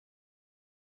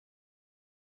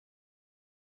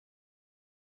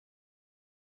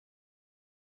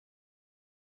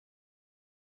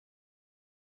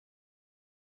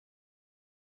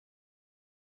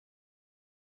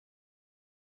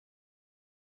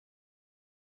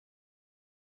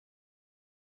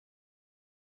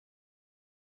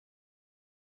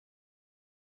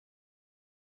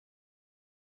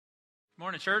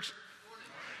Morning, church.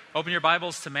 Open your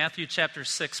Bibles to Matthew chapter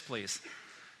 6, please.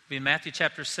 We'll be in Matthew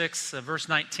chapter 6, verse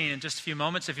 19 in just a few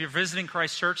moments. If you're visiting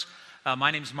Christ Church,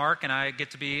 my name's Mark, and I get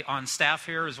to be on staff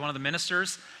here as one of the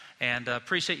ministers, and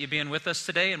appreciate you being with us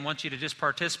today and want you to just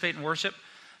participate in worship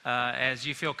as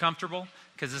you feel comfortable,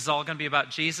 because this is all going to be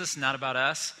about Jesus, not about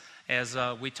us, as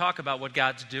we talk about what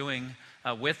God's doing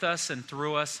with us and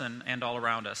through us and all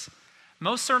around us.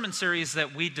 Most sermon series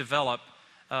that we develop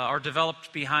are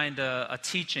developed behind a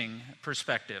teaching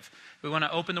perspective. We want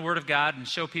to open the Word of God and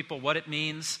show people what it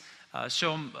means,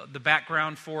 show them the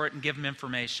background for it, and give them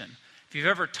information. If you've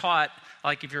ever taught,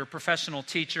 like if you're a professional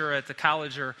teacher at the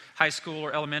college or high school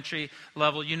or elementary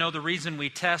level, you know the reason we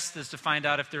test is to find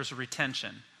out if there's a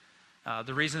retention.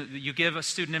 The reason you give a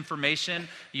student information,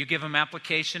 you give them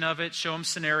application of it, show them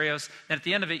scenarios, and at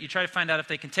the end of it, you try to find out if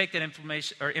they can take that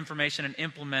information and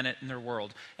implement it in their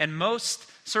world. And most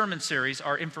sermon series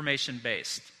are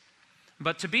information-based.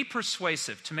 But to be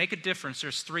persuasive, to make a difference,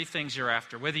 there's three things you're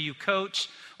after. Whether you coach,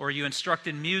 or you instruct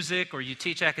in music, or you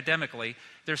teach academically,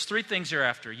 there's three things you're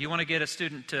after. You want to get a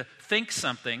student to think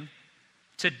something,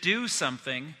 to do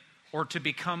something, or to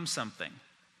become something.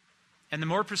 And the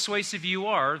more persuasive you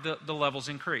are, the levels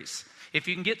increase. If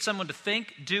you can get someone to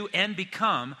think, do, and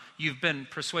become, you've been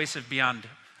persuasive beyond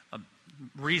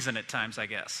reason at times, I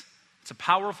guess. It's a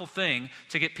powerful thing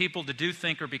to get people to do,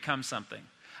 think, or become something.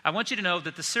 I want you to know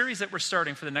that the series that we're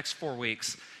starting for the next 4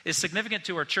 weeks is significant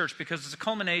to our church because it's a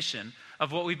culmination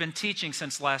of what we've been teaching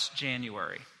since last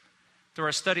January through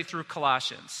our study through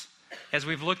Colossians, as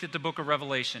we've looked at the book of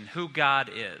Revelation, who God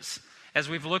is. As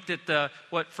we've looked at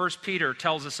what 1 Peter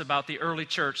tells us about the early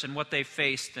church and what they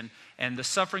faced and the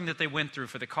suffering that they went through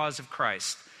for the cause of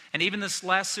Christ. And even this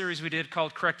last series we did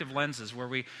called Corrective Lenses, where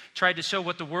we tried to show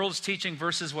what the world is teaching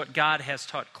versus what God has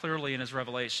taught clearly in His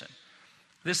revelation.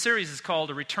 This series is called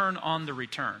A Return on the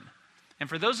Return. And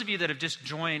for those of you that have just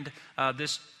joined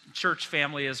this church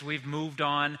family as we've moved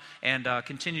on and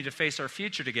continue to face our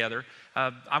future together,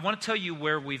 I want to tell you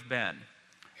where we've been.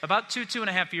 About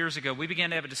 2.5 years ago, we began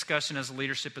to have a discussion as a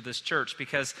leadership of this church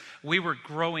because we were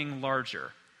growing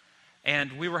larger.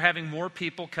 And we were having more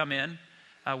people come in.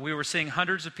 We were seeing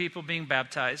hundreds of people being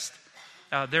baptized.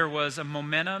 There was a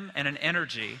momentum and an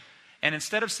energy. And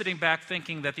instead of sitting back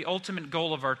thinking that the ultimate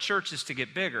goal of our church is to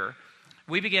get bigger,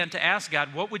 we began to ask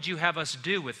God, what would you have us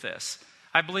do with this?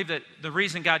 I believe that the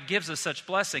reason God gives us such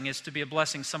blessing is to be a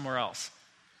blessing somewhere else.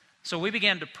 So we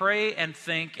began to pray and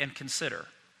think and consider.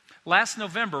 Last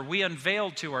November, we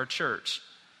unveiled to our church,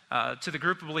 to the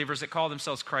group of believers that call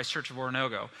themselves Christ Church of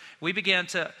Oronogo, we began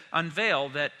to unveil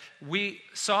that we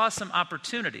saw some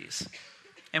opportunities,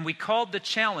 and we called the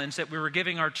challenge that we were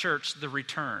giving our church the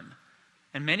return.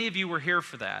 And many of you were here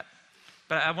for that.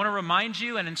 But I want to remind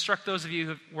you and instruct those of you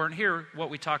who weren't here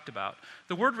what we talked about.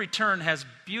 The word return has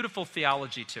beautiful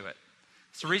theology to it.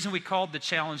 It's the reason we called the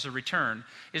challenge the return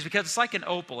is because it's like an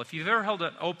opal. If you've ever held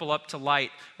an opal up to light,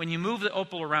 when you move the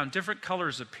opal around, different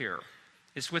colors appear.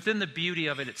 It's within the beauty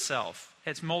of it itself.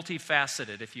 It's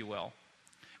multifaceted, if you will.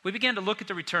 We began to look at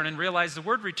the return and realize the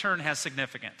word return has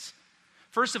significance.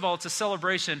 First of all, it's a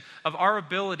celebration of our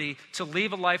ability to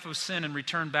leave a life of sin and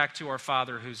return back to our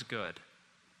Father who's good.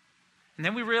 And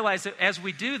then we realize that as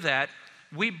we do that,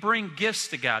 we bring gifts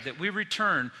to God, that we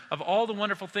return of all the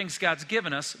wonderful things God's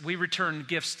given us, we return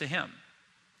gifts to Him.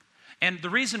 And the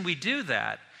reason we do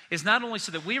that is not only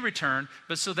so that we return,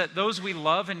 but so that those we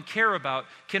love and care about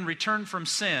can return from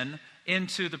sin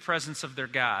into the presence of their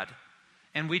God.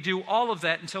 And we do all of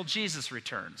that until Jesus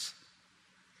returns.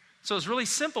 So it's really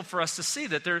simple for us to see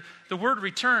that the word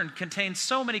return contains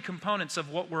so many components of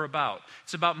what we're about.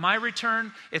 It's about my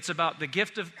return. It's about the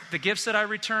gifts that I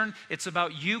return. It's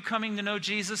about you coming to know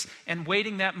Jesus and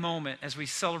waiting that moment as we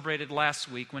celebrated last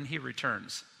week when He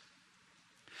returns.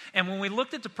 And when we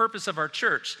looked at the purpose of our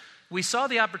church, we saw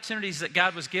the opportunities that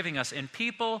God was giving us in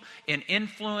people, in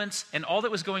influence, and all that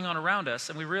was going on around us.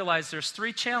 And we realized there's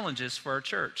 3 challenges for our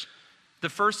church. The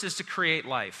first is to create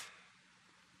life.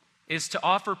 Is to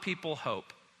offer people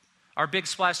hope. Our Big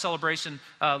Splash celebration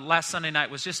last Sunday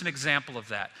night was just an example of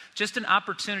that. Just an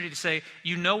opportunity to say,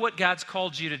 you know what God's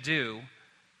called you to do.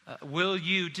 Will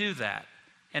you do that?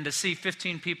 And to see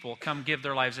 15 people come give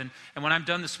their lives. And when I'm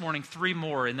done this morning, 3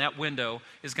 more in that window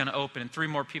is going to open, and 3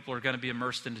 more people are going to be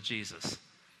immersed into Jesus.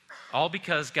 All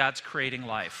because God's creating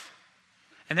life.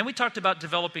 And then we talked about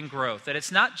developing growth, that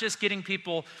it's not just getting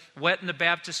people wet in the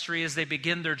baptistry as they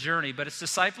begin their journey, but it's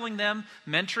discipling them,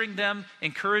 mentoring them,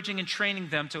 encouraging and training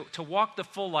them to walk the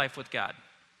full life with God.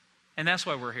 And that's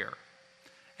why we're here.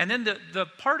 And then the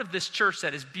part of this church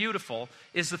that is beautiful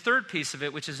is the third piece of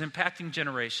it, which is impacting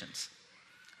generations.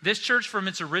 This church from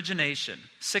its origination,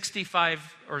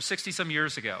 65 or 60-some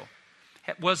years ago,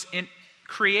 was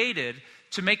created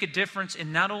to make a difference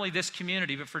in not only this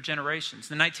community, but for generations.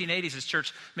 In the 1980s, this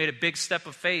church made a big step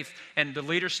of faith, and the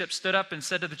leadership stood up and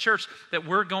said to the church that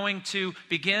we're going to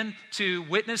begin to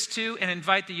witness to and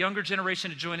invite the younger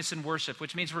generation to join us in worship,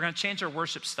 which means we're going to change our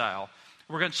worship style.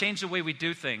 We're going to change the way we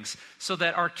do things so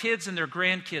that our kids and their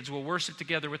grandkids will worship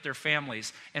together with their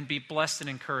families and be blessed and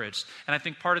encouraged. And I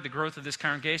think part of the growth of this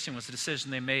congregation was the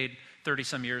decision they made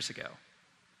 30-some years ago.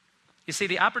 You see,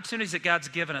 the opportunities that God's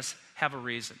given us have a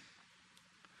reason.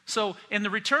 So in the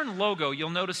return logo, you'll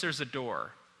notice there's a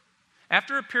door.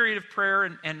 After a period of prayer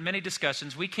and many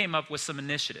discussions, we came up with some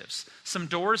initiatives, some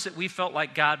doors that we felt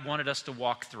like God wanted us to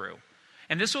walk through.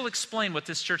 And this will explain what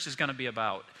this church is going to be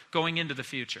about going into the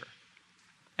future.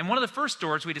 And one of the first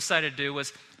doors we decided to do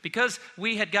was because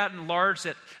we had gotten large,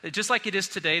 that just like it is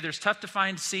today, there's tough to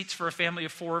find seats for a family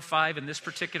of 4 or 5 in this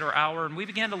particular hour. And we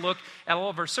began to look at all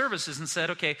of our services and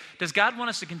said, okay, does God want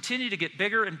us to continue to get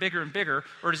bigger and bigger and bigger?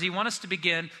 Or does he want us to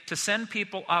begin to send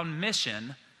people on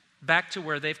mission back to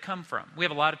where they've come from? We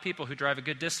have a lot of people who drive a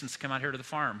good distance to come out here to the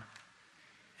farm.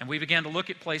 And we began to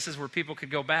look at places where people could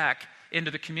go back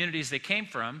into the communities they came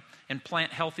from and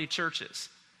plant healthy churches.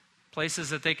 Places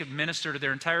that they could minister to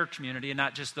their entire community and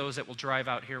not just those that will drive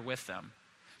out here with them.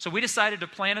 So we decided to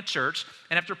plant a church,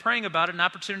 and after praying about it, an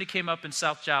opportunity came up in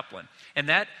South Joplin. And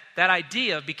that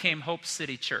idea became Hope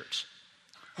City Church,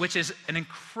 which is an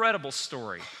incredible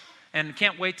story. And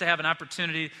can't wait to have an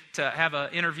opportunity to have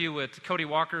an interview with Cody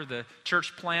Walker, the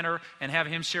church planner, and have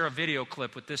him share a video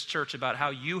clip with this church about how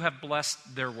you have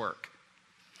blessed their work.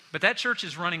 But that church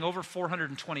is running over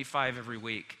 425 every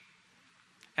week.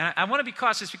 And I want to be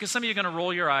cautious because some of you are going to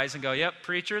roll your eyes and go, yep,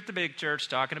 preacher at the big church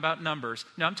talking about numbers.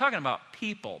 No, I'm talking about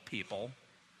people.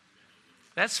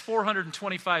 That's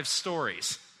 425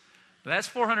 stories. That's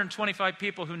 425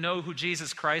 people who know who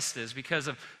Jesus Christ is because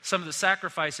of some of the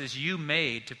sacrifices you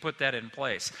made to put that in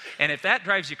place. And if that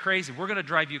drives you crazy, we're going to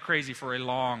drive you crazy for a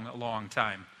long, long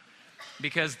time.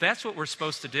 Because that's what we're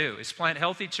supposed to do, is plant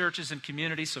healthy churches and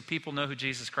communities so people know who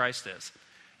Jesus Christ is.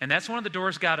 And that's one of the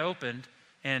doors God opened,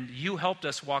 and you helped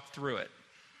us walk through it.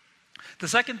 The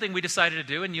second thing we decided to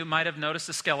do, and you might have noticed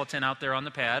a skeleton out there on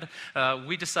the pad,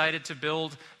 we decided to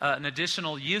build an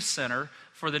additional youth center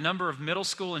for the number of middle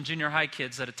school and junior high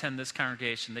kids that attend this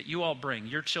congregation, that you all bring,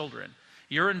 your children.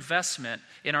 Your investment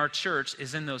in our church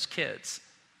is in those kids.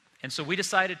 And so we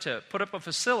decided to put up a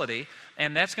facility,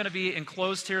 and that's going to be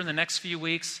enclosed here in the next few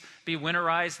weeks, be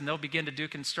winterized, and they'll begin to do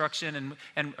construction,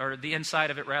 or the inside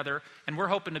of it rather. And we're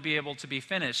hoping to be able to be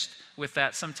finished with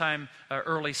that sometime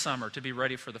early summer to be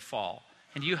ready for the fall.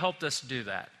 And you helped us do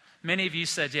that. Many of you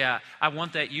said, yeah, I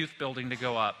want that youth building to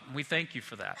go up. And we thank you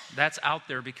for that. That's out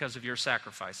there because of your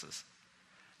sacrifices.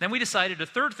 Then we decided the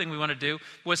third thing we want to do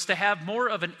was to have more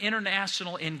of an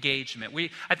international engagement.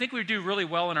 I think we do really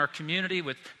well in our community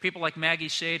with people like Maggie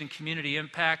Shade and Community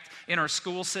Impact, in our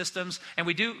school systems, and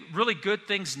we do really good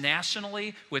things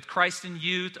nationally with Christ in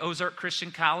Youth, Ozark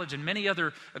Christian College, and many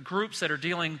other groups that are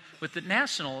dealing with the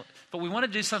national, but we want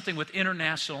to do something with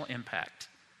international impact.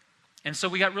 And so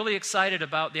we got really excited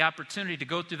about the opportunity to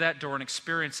go through that door and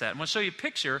experience that. I'm going to show you a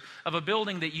picture of a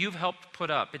building that you've helped put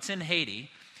up. It's in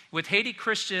Haiti. With Haiti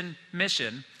Christian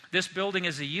Mission, this building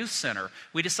is a youth center.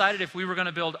 We decided if we were going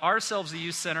to build ourselves a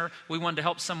youth center, we wanted to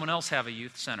help someone else have a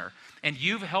youth center. And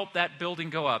you've helped that building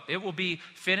go up. It will be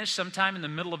finished sometime in the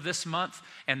middle of this month,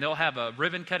 and they'll have a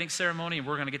ribbon cutting ceremony, and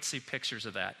we're going to get to see pictures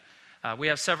of that. We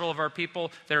have several of our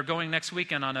people that are going next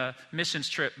weekend on a missions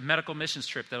trip, medical missions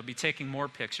trip, that'll be taking more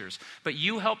pictures. But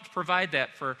you helped provide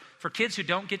that for kids who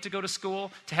don't get to go to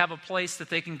school, to have a place that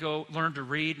they can go learn to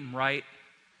read and write.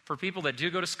 For people that do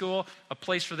go to school, a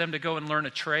place for them to go and learn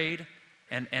a trade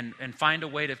and find a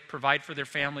way to provide for their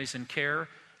families and care.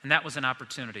 And that was an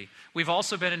opportunity. We've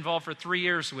also been involved for 3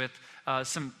 years with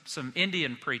some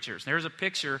Indian preachers. There's a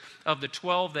picture of the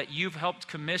 12 that you've helped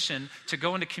commission to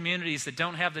go into communities that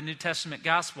don't have the New Testament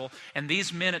gospel. And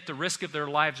these men, at the risk of their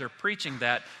lives, are preaching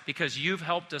that because you've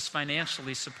helped us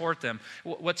financially support them.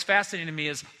 What's fascinating to me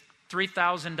is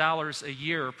 $3,000 a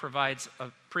year provides a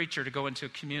preacher to go into a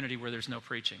community where there's no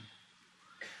preaching.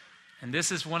 And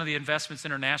this is one of the investments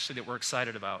internationally that we're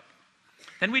excited about.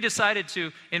 Then we decided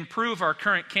to improve our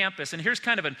current campus. And here's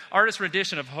kind of an artist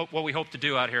rendition of what we hope to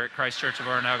do out here at Christ Church of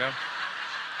Oronogo.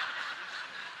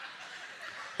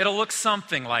 It'll look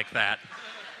something like that.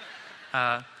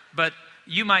 But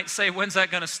you might say, when's that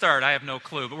going to start? I have no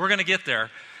clue, but we're going to get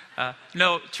there.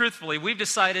 No, truthfully, we've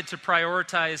decided to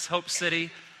prioritize Hope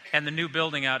City and the new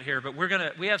building out here, but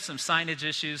we have some signage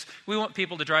issues. We want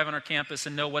people to drive on our campus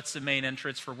and know what's the main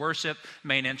entrance for worship,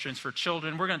 main entrance for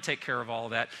children. We're going to take care of all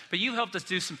of that. But you helped us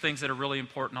do some things that are really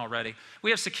important already.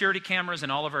 We have security cameras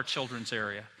in all of our children's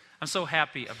area. I'm so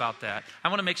happy about that. I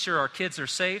want to make sure our kids are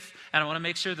safe, and I want to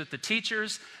make sure that the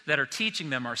teachers that are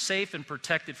teaching them are safe and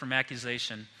protected from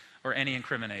accusation or any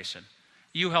incrimination.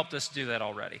 You helped us do that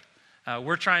already.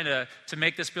 We're trying to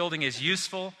make this building as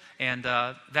useful, and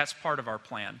that's part of our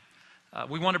plan.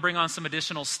 We want to bring on some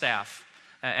additional staff.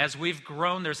 As we've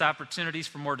grown, there's opportunities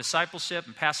for more discipleship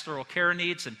and pastoral care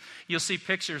needs, and you'll see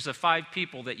pictures of 5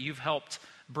 people that you've helped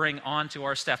bring onto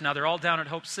our staff. Now, they're all down at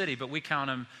Hope City, but we count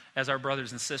them as our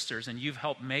brothers and sisters, and you've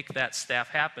helped make that staff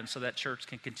happen so that church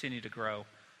can continue to grow.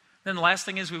 Then the last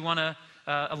thing is we want to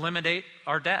eliminate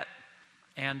our debt,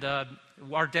 and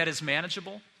our debt is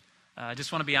manageable. I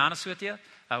just want to be honest with you.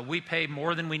 We pay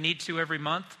more than we need to every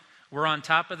month. We're on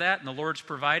top of that, and the Lord's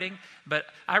providing. But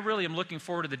I really am looking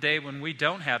forward to the day when we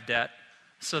don't have debt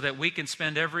so that we can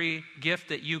spend every gift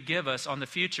that you give us on the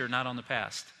future, not on the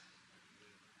past.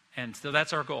 And so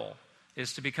that's our goal,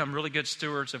 is to become really good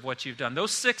stewards of what you've done.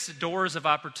 Those 6 doors of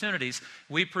opportunities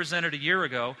we presented a year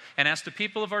ago and asked the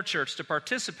people of our church to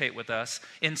participate with us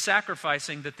in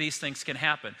sacrificing that these things can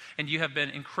happen. And you have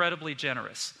been incredibly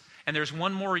generous. And there's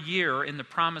one more year in the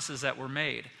promises that were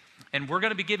made. And we're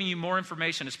going to be giving you more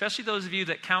information, especially those of you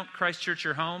that count Christ Church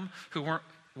your home who weren't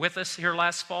with us here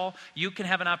last fall. You can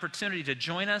have an opportunity to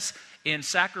join us in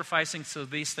sacrificing so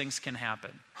these things can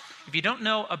happen. If you don't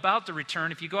know about the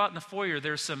return, if you go out in the foyer,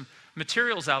 there's some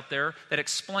materials out there that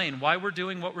explain why we're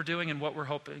doing what we're doing and what we're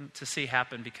hoping to see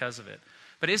happen because of it.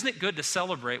 But isn't it good to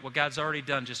celebrate what God's already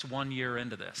done just 1 year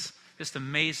into this? Just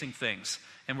amazing things.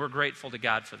 And we're grateful to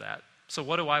God for that. So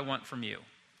what do I want from you?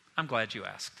 I'm glad you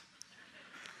asked.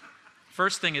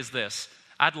 First thing is this.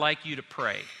 I'd like you to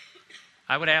pray.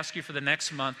 I would ask you for the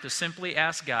next month to simply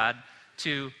ask God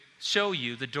to show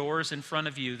you the doors in front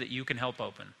of you that you can help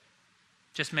open.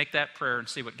 Just make that prayer and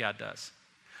see what God does.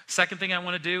 Second thing I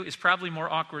want to do is probably more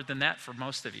awkward than that for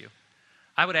most of you.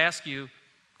 I would ask you,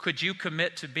 could you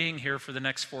commit to being here for the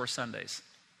next 4 Sundays?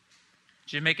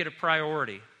 Should you make it a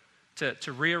priority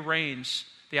to rearrange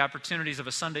the opportunities of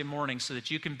a Sunday morning so that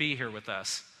you can be here with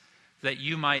us, that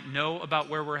you might know about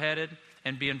where we're headed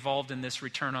and be involved in this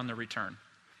return on the return?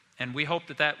 And we hope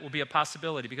that that will be a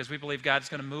possibility because we believe God's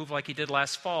going to move like he did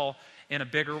last fall in a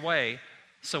bigger way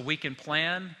so we can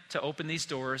plan to open these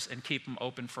doors and keep them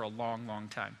open for a long, long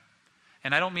time.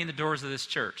 And I don't mean the doors of this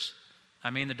church. I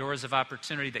mean the doors of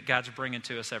opportunity that God's bringing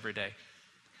to us every day.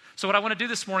 So what I want to do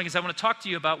this morning is I want to talk to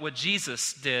you about what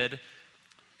Jesus did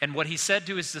and what he said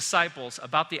to his disciples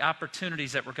about the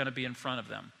opportunities that were going to be in front of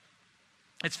them.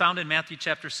 It's found in Matthew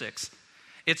chapter 6.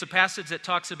 It's a passage that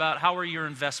talks about how are your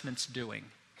investments doing.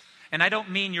 And I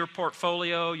don't mean your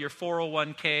portfolio, your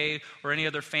 401k, or any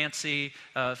other fancy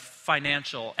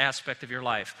financial aspect of your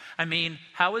life. I mean,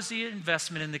 how is the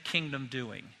investment in the kingdom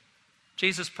doing?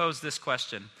 Jesus posed this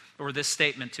question, or this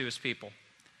statement to his people.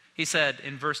 He said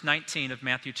in verse 19 of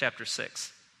Matthew chapter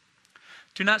 6,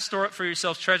 "Do not store up for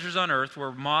yourselves treasures on earth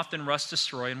where moth and rust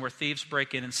destroy and where thieves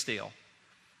break in and steal.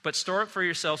 But store up for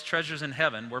yourselves treasures in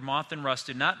heaven where moth and rust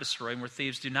do not destroy and where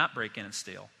thieves do not break in and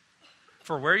steal.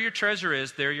 For where your treasure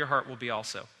is, there your heart will be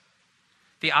also.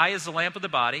 The eye is the lamp of the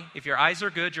body. If your eyes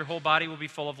are good, your whole body will be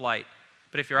full of light.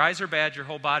 But if your eyes are bad, your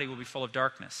whole body will be full of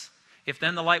darkness. If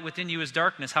then the light within you is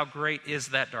darkness, how great is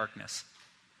that darkness?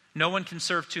 No one can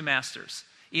serve 2 masters.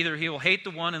 Either he will hate the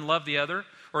one and love the other,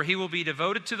 or he will be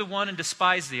devoted to the one and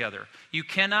despise the other. You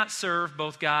cannot serve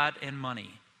both God and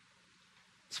money."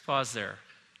 Let's pause there.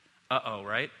 Uh-oh,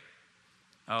 right?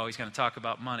 Oh, he's going to talk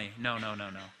about money. No.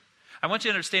 I want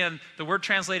you to understand the word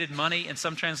translated money in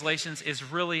some translations is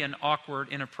really an awkward,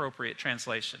 inappropriate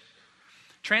translation.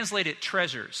 Translate it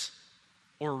treasures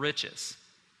or riches.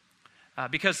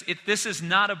 Because this is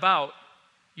not about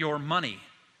your money.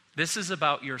 This is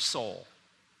about your soul.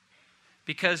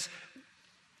 Because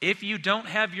if you don't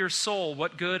have your soul,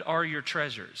 what good are your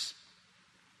treasures?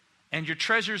 And your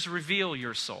treasures reveal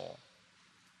your soul.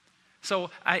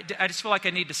 So I just feel like I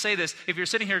need to say this. If you're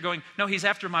sitting here going, no, he's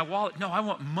after my wallet. No, I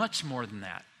want much more than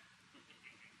that.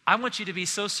 I want you to be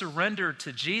so surrendered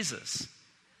to Jesus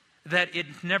that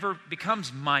it never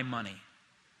becomes my money.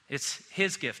 It's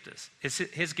his gift. It's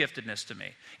his giftedness to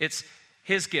me. It's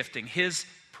his gifting, his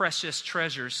precious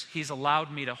treasures he's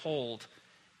allowed me to hold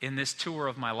in this tour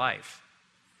of my life.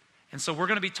 And so we're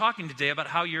going to be talking today about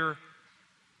how your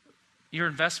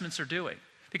investments are doing.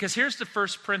 Because here's the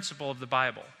first principle of the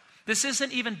Bible. This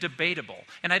isn't even debatable.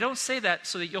 And I don't say that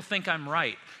so that you'll think I'm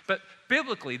right. But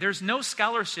biblically, there's no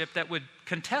scholarship that would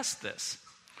contest this.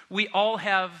 We all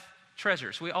have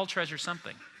treasures. We all treasure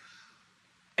something.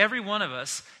 Every one of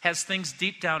us has things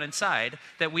deep down inside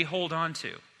that we hold on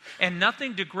to. And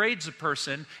nothing degrades a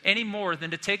person any more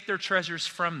than to take their treasures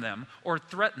from them or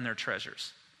threaten their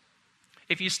treasures.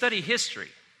 If you study history,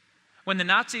 when the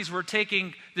Nazis were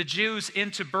taking the Jews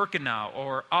into Birkenau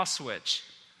or Auschwitz,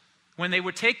 when they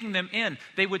were taking them in,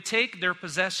 they would take their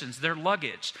possessions, their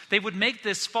luggage. They would make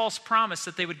this false promise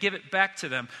that they would give it back to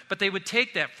them, but they would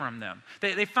take that from them.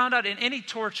 They found out in any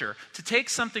torture, to take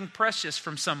something precious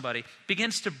from somebody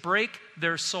begins to break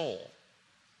their soul.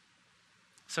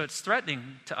 So it's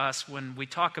threatening to us when we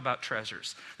talk about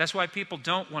treasures. That's why people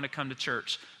don't want to come to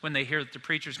church when they hear that the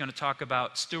preacher's going to talk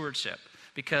about stewardship,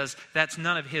 because that's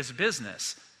none of his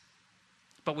business.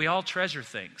 But we all treasure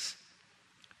things.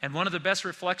 And one of the best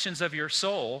reflections of your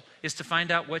soul is to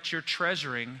find out what you're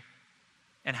treasuring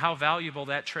and how valuable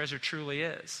that treasure truly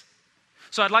is.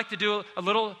 So I'd like to do a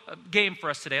little game for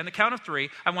us today. On the count of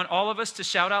 3, I want all of us to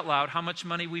shout out loud how much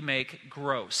money we make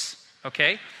gross.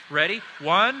 Okay? Ready?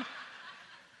 1.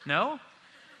 No?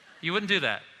 You wouldn't do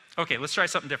that. Okay, let's try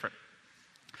something different.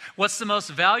 What's the most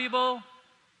valuable,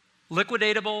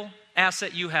 liquidatable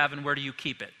asset you have, and where do you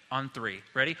keep it? On 3.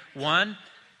 Ready? 1.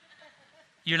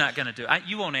 You're not going to do it.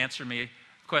 You won't answer me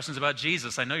questions about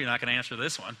Jesus. I know you're not going to answer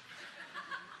this one.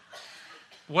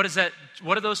 What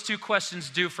do those 2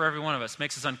 questions do for every one of us?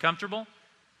 Makes us uncomfortable,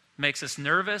 makes us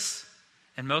nervous,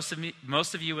 and most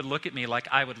of you would look at me like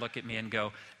I would look at me and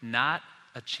go, not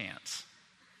a chance.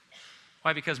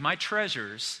 Why? Because my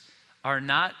treasures are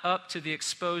not up to the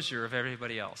exposure of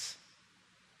everybody else.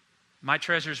 My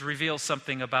treasures reveal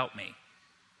something about me.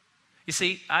 You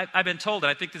see, I've been told, and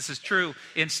I think this is true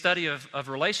in study of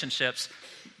relationships,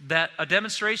 that a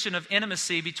demonstration of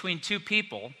intimacy between 2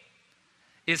 people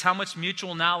is how much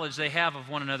mutual knowledge they have of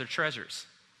one another's treasures.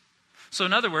 So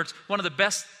in other words, one of the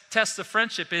best tests of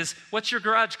friendship is, what's your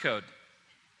garage code?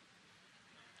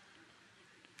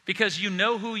 Because you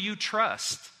know who you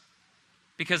trust,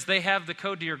 because they have the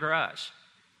code to your garage.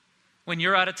 When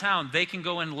you're out of town, they can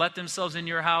go and let themselves in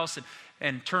your house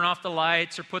and turn off the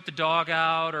lights or put the dog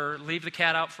out or leave the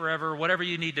cat out forever, whatever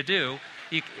you need to do.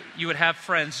 You would have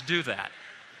friends do that.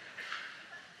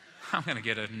 I'm going to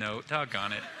get a note,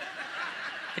 doggone it.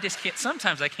 I just can't,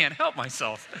 sometimes I can't help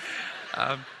myself.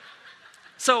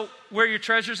 So where your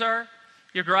treasures are,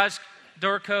 your garage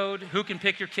door code, who can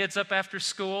pick your kids up after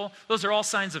school, those are all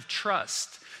signs of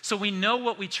trust. So we know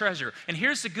what we treasure. And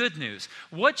here's the good news.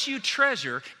 What you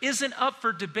treasure isn't up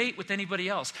for debate with anybody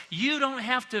else. You don't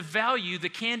have to value the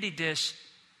candy dish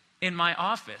in my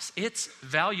office. It's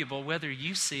valuable whether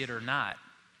you see it or not.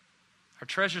 Our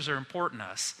treasures are important to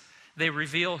us. They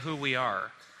reveal who we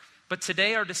are. But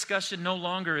today our discussion no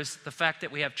longer is the fact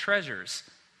that we have treasures.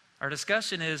 Our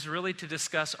discussion is really to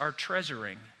discuss our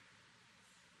treasuring.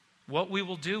 What we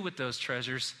will do with those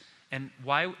treasures and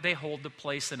why they hold the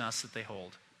place in us that they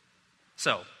hold.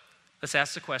 So, let's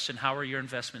ask the question, how are your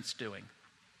investments doing?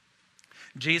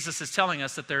 Jesus is telling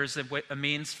us that there is a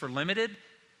means for limited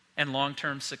and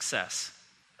long-term success.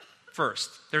 First,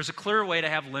 there's a clear way to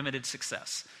have limited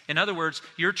success. In other words,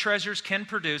 your treasures can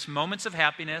produce moments of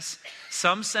happiness,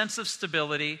 some sense of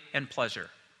stability, and pleasure.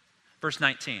 Verse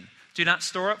 19, do not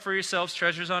store up for yourselves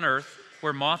treasures on earth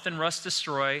where moth and rust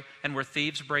destroy and where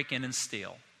thieves break in and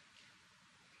steal.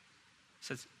 It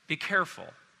says, be careful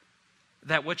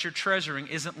that what you're treasuring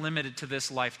isn't limited to this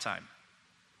lifetime.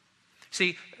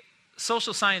 See,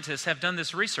 social scientists have done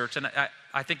this research, and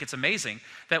I think it's amazing,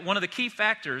 that one of the key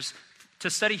factors to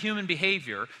study human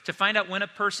behavior, to find out when a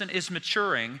person is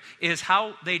maturing, is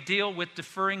how they deal with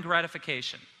deferring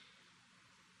gratification.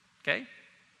 Okay?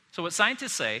 So what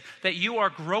scientists say, that you are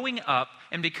growing up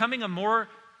and becoming a more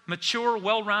mature,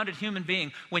 well-rounded human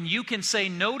being when you can say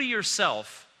no to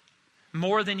yourself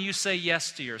more than you say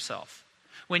yes to yourself.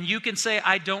 When you can say,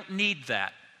 I don't need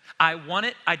that. I want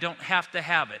it, I don't have to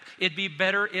have it. It'd be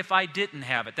better if I didn't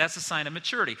have it. That's a sign of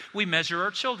maturity. We measure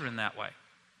our children that way.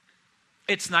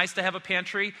 It's nice to have a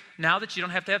pantry now that you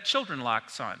don't have to have children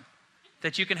locks on.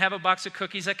 That you can have a box of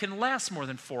cookies that can last more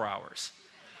than 4 hours.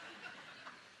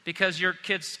 Because your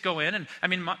kids go in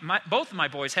and, both of my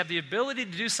boys have the ability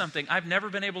to do something I've never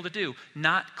been able to do,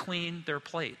 not clean their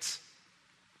plates.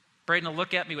 Braden will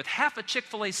look at me with half a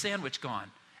Chick-fil-A sandwich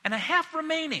gone and a half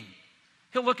remaining.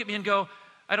 He'll look at me and go,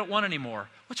 I don't want any more.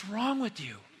 What's wrong with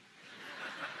you?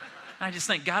 And I just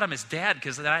thank God I'm his dad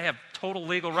because I have total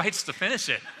legal rights to finish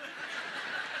it.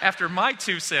 After my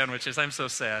 2 sandwiches, I'm so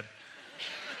sad.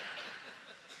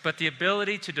 But the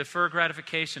ability to defer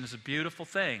gratification is a beautiful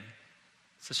thing.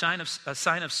 It's a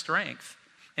sign of strength.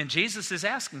 And Jesus is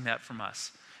asking that from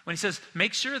us. When he says,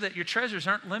 make sure that your treasures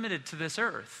aren't limited to this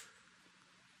earth.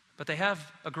 but they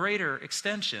have a greater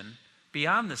extension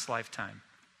beyond this lifetime.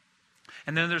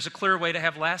 And then there's a clear way to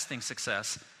have lasting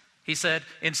success. He said,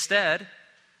 instead,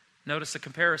 notice the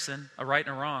comparison, a right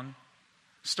and a wrong,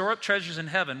 store up treasures in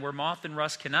heaven where moth and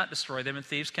rust cannot destroy them and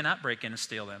thieves cannot break in and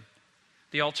steal them.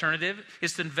 The alternative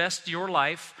is to invest your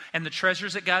life and the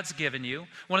treasures that God's given you.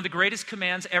 One of the greatest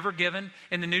commands ever given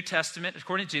in the New Testament,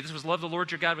 according to Jesus, was love the Lord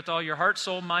your God with all your heart,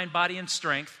 soul, mind, body, and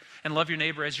strength, and love your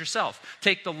neighbor as yourself.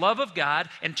 Take the love of God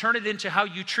and turn it into how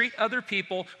you treat other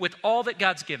people with all that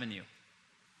God's given you.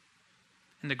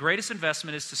 And the greatest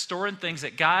investment is to store in things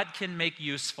that God can make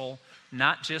useful,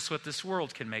 not just what this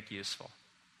world can make useful.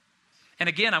 And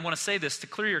again, I want to say this to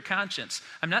clear your conscience.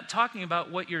 I'm not talking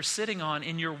about what you're sitting on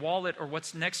in your wallet or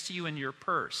what's next to you in your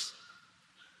purse.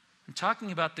 I'm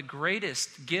talking about the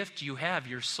greatest gift you have,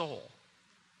 your soul.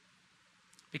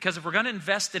 Because if we're going to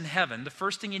invest in heaven, the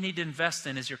first thing you need to invest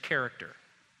in is your character.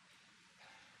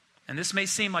 And this may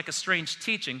seem like a strange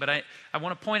teaching, but I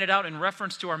want to point it out in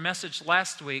reference to our message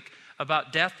last week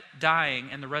about death, dying,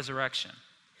 and the resurrection.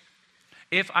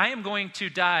 If I am going to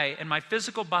die and my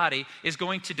physical body is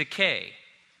going to decay,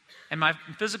 and my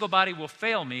physical body will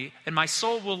fail me, and my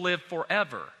soul will live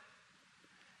forever,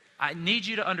 I need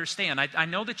you to understand. I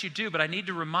know that you do, but I need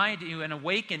to remind you and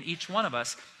awaken each one of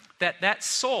us that that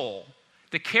soul,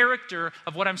 the character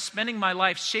of what I'm spending my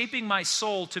life shaping my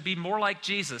soul to be more like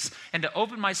Jesus and to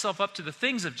open myself up to the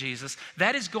things of Jesus,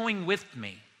 that is going with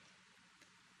me.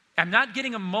 I'm not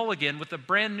getting a mulligan with a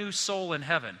brand new soul in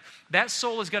heaven. That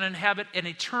soul is going to inhabit an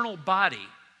eternal body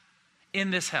in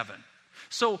this heaven.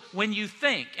 So when you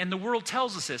think, and the world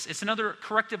tells us this, it's another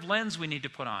corrective lens we need to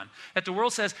put on, that the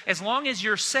world says, as long as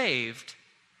you're saved,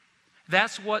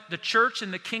 that's what the church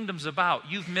and the kingdom's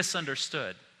about. You've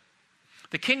misunderstood.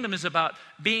 The kingdom is about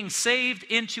being saved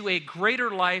into a greater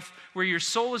life where your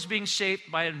soul is being shaped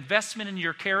by an investment in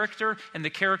your character and the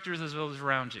characters of those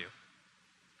around you.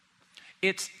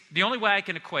 It's the only way I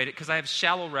can equate it, because I have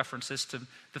shallow references to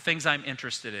the things I'm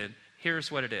interested in.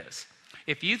 Here's what it is.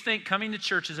 If you think coming to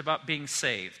church is about being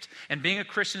saved, and being a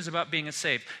Christian is about being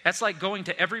saved, that's like going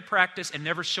to every practice and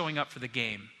never showing up for the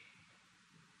game.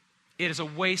 It is a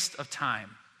waste of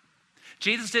time.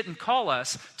 Jesus didn't call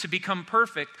us to become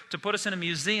perfect, to put us in a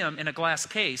museum in a glass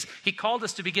case. He called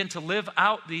us to begin to live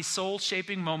out these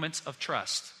soul-shaping moments of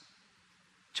trust,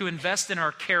 to invest in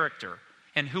our character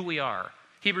and who we are.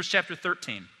 Hebrews chapter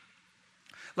 13.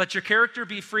 Let your character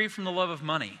be free from the love of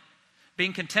money,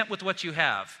 being content with what you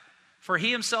have. For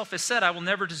he himself has said, I will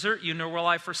never desert you, nor will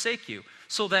I forsake you.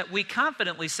 So that we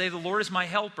confidently say, the Lord is my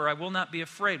helper, I will not be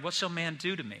afraid. What shall man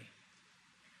do to me?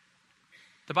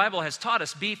 The Bible has taught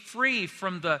us, be free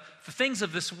from the things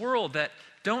of this world that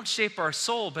don't shape our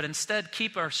soul, but instead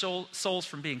keep our souls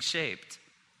from being shaped.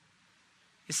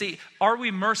 You see, are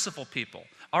we merciful people?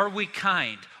 Are we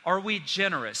kind? Are we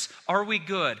generous? Are we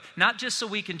good? Not just so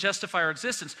we can justify our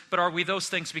existence, but are we those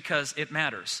things because it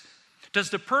matters? Does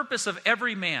the purpose of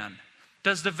every man,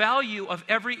 does the value of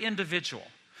every individual,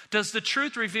 does the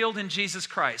truth revealed in Jesus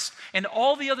Christ, and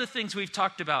all the other things we've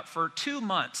talked about for 2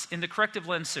 months in the Corrective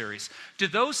Lens series, do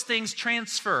those things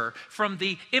transfer from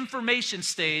the information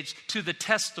stage to the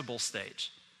testable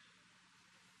stage?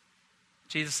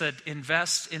 Jesus said,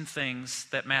 invest in things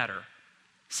that matter.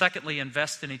 Secondly,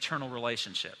 invest in eternal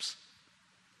relationships.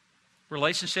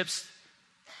 Relationships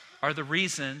are the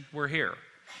reason we're here.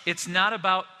 It's not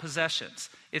about possessions.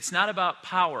 It's not about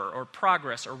power or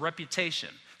progress or reputation.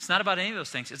 It's not about any of those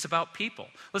things. It's about people.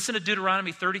 Listen to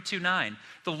Deuteronomy 32:9.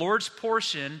 The Lord's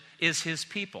portion is his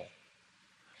people.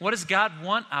 What does God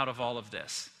want out of all of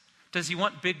this? Does he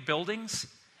want big buildings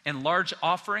and large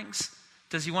offerings?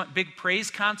 Does he want big praise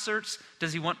concerts?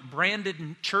 Does he want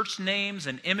branded church names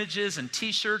and images and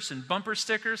t-shirts and bumper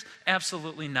stickers?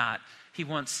 Absolutely not. He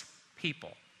wants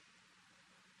people.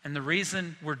 And the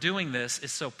reason we're doing this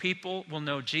is so people will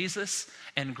know Jesus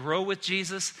and grow with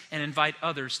Jesus and invite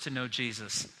others to know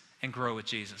Jesus and grow with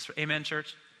Jesus. Amen,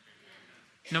 church?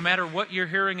 No matter what you're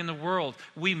hearing in the world,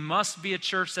 we must be a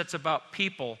church that's about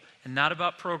people and not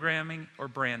about programming or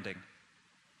branding.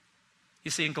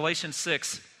 You see, in Galatians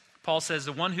 6, Paul says,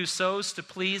 the one who sows to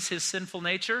please his sinful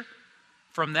nature,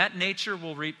 from that nature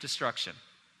will reap destruction.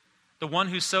 The one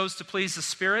who sows to please the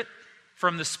Spirit,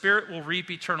 from the Spirit will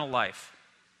reap eternal life.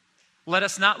 Let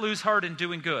us not lose heart in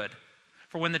doing good,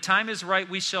 for when the time is right,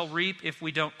 we shall reap if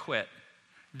we don't quit.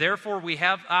 Therefore, we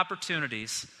have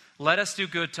opportunities. Let us do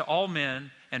good to all men,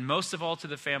 and most of all to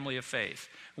the family of faith.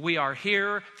 We are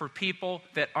here for people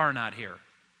that are not here.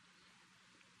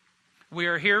 We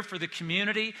are here for the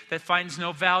community that finds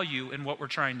no value in what we're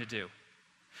trying to do.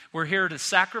 We're here to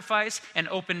sacrifice and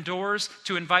open doors,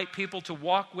 to invite people to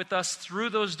walk with us through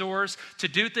those doors, to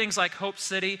do things like Hope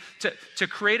City, to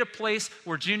create a place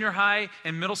where junior high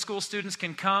and middle school students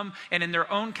can come and in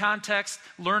their own context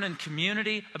learn in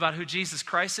community about who Jesus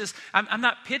Christ is. I'm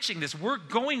not pitching this. We're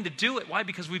going to do it. Why?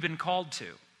 Because we've been called to.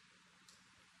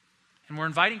 And we're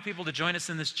inviting people to join us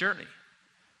in this journey.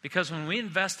 Because when we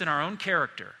invest in our own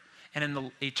character and in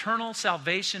the eternal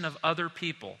salvation of other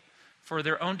people for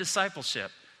their own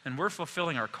discipleship, and we're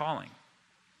fulfilling our calling.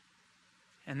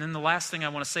 And then the last thing I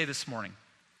want to say this morning.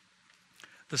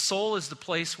 The soul is the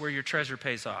place where your treasure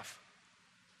pays off.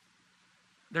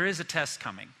 There is a test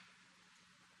coming.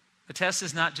 The test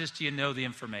is not just do you know the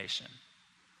information.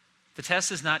 The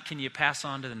test is not can you pass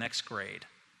on to the next grade.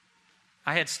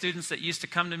 I had students that used to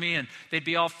come to me and they'd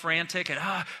be all frantic and,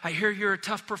 I hear you're a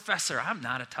tough professor. I'm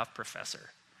not a tough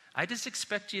professor. I just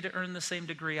expect you to earn the same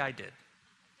degree I did.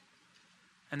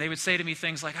 And they would say to me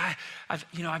things like, I've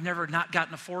never not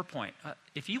gotten a 4-point.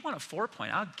 If you want a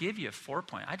 4-point, I'll give you a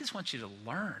 4-point. I just want you to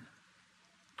learn,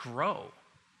 grow,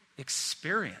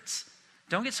 experience.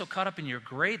 Don't get so caught up in your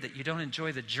grade that you don't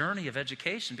enjoy the journey of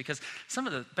education, because some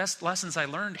of the best lessons I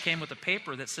learned came with a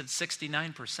paper that said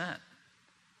 69%.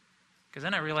 Because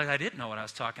then I realized I didn't know what I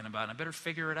was talking about, and I better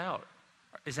figure it out.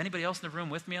 Is anybody else in the room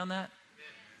with me on that?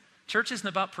 Church isn't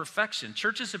about perfection.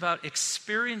 Church is about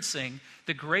experiencing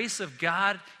the grace of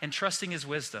God and trusting his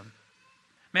wisdom.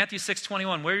 Matthew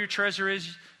 6:21, where your treasure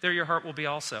is, there your heart will be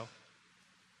also.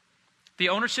 The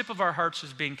ownership of our hearts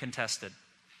is being contested.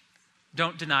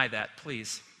 Don't deny that,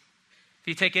 please. If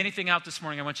you take anything out this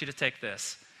morning, I want you to take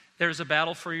this. There's a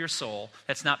battle for your soul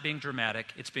that's not being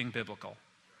dramatic, it's being biblical.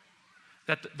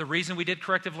 That the reason we did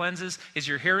corrective lenses is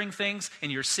you're hearing things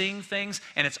and you're seeing things,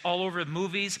 and it's all over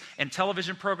movies and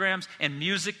television programs and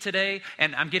music today.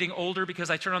 And I'm getting older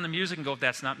because I turn on the music and go,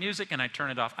 that's not music, and I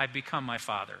turn it off. I've become my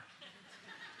father.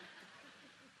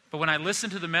 But when I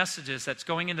listen to the messages that's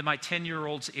going into my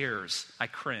 10-year-old's ears, I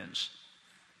cringe.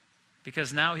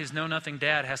 Because now his know-nothing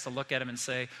dad has to look at him and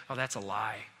say, oh, that's a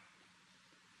lie.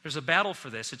 There's a battle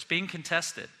for this. It's being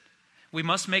contested. We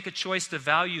must make a choice to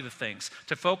value the things,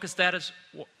 to focus that as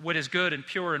what is good and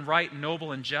pure and right and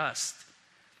noble and just,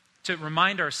 to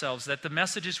remind ourselves that the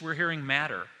messages we're hearing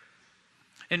matter.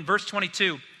 In verse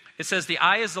 22, it says, the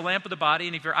eye is the lamp of the body,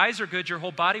 and if your eyes are good, your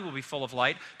whole body will be full of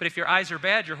light. But if your eyes are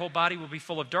bad, your whole body will be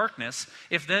full of darkness.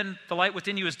 If then the light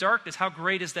within you is darkness, how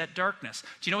great is that darkness?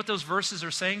 Do you know what those verses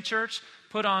are saying, church?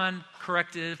 Put on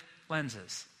corrective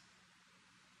lenses.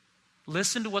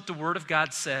 Listen to what the Word of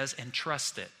God says and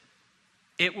trust it.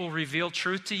 It will reveal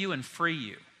truth to you and free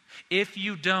you. If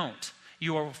you don't,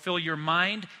 you will fill your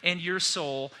mind and your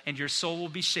soul will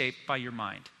be shaped by your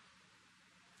mind.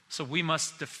 So we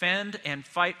must defend and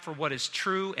fight for what is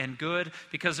true and good,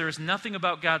 because there is nothing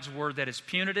about God's word that is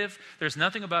punitive. There's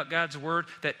nothing about God's word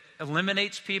that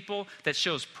eliminates people, that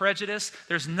shows prejudice.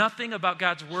 There's nothing about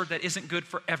God's word that isn't good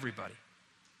for everybody.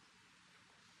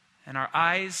 And our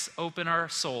eyes open our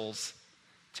souls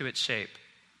to its shape.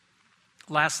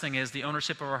 Last thing is, the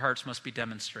ownership of our hearts must be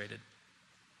demonstrated.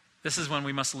 This is when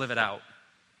we must live it out.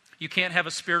 You can't have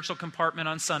a spiritual compartment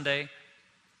on Sunday,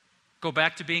 go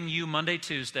back to being you Monday,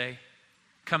 Tuesday,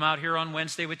 come out here on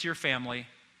Wednesday with your family,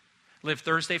 live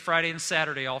Thursday, Friday, and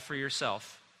Saturday all for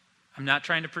yourself. I'm not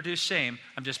trying to produce shame.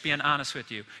 I'm just being honest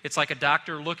with you. It's like a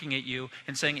doctor looking at you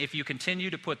and saying, if you continue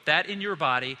to put that in your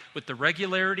body with the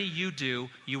regularity you do,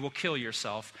 you will kill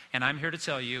yourself. And I'm here to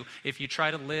tell you, if you try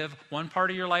to live one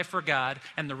part of your life for God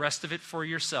and the rest of it for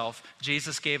yourself,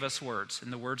 Jesus gave us words,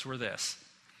 and the words were this: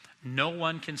 no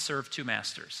one can serve two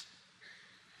masters.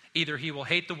 Either he will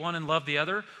hate the one and love the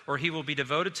other, or he will be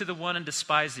devoted to the one and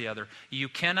despise the other. You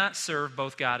cannot serve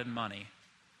both God and money.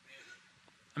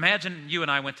 Imagine you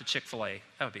and I went to Chick-fil-A.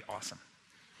 That would be awesome.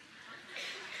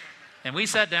 And we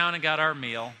sat down and got our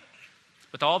meal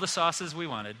with all the sauces we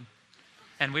wanted,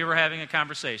 and we were having a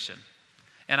conversation.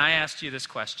 And I asked you this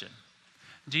question: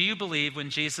 do you believe when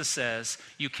Jesus says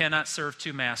you cannot serve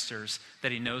two masters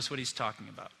that he knows what he's talking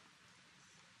about?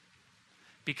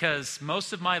 Because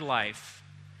most of my life,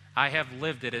 I have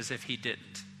lived it as if he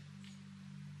didn't.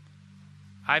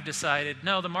 I've decided,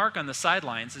 no, the mark on the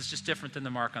sidelines is just different than the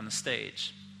mark on the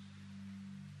stage.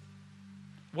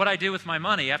 What I do with my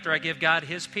money after I give God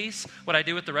his piece, what I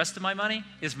do with the rest of my money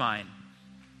is mine.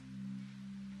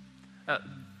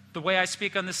 The way I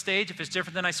speak on the stage, if it's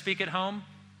different than I speak at home.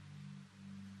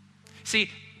 See,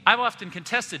 I've often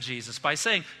contested Jesus by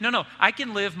saying, no, I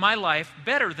can live my life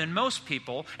better than most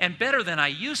people and better than I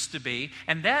used to be,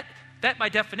 and that by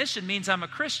definition means I'm a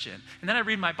Christian. And then I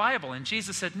read my Bible, and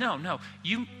Jesus said, no,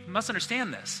 you must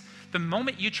understand this. The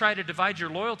moment you try to divide your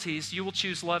loyalties, you will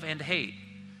choose love and hate.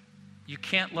 You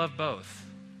can't love both.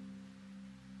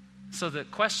 So the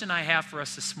question I have for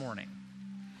us this morning,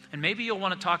 and maybe you'll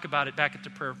want to talk about it back at the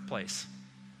prayer place.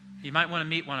 You might want to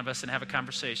meet one of us and have a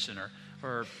conversation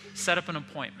or set up an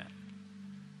appointment.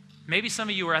 Maybe some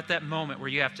of you are at that moment where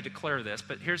you have to declare this,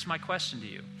 but here's my question to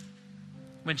you.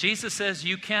 When Jesus says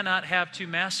you cannot have two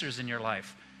masters in your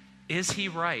life, is he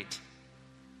right?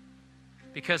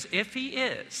 Because if he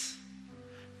is,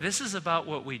 this is about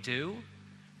what we do,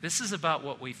 this is about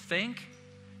what we think,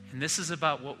 and this is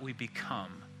about what we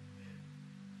become.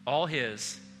 All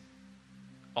his,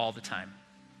 all the time.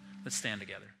 Let's stand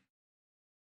together.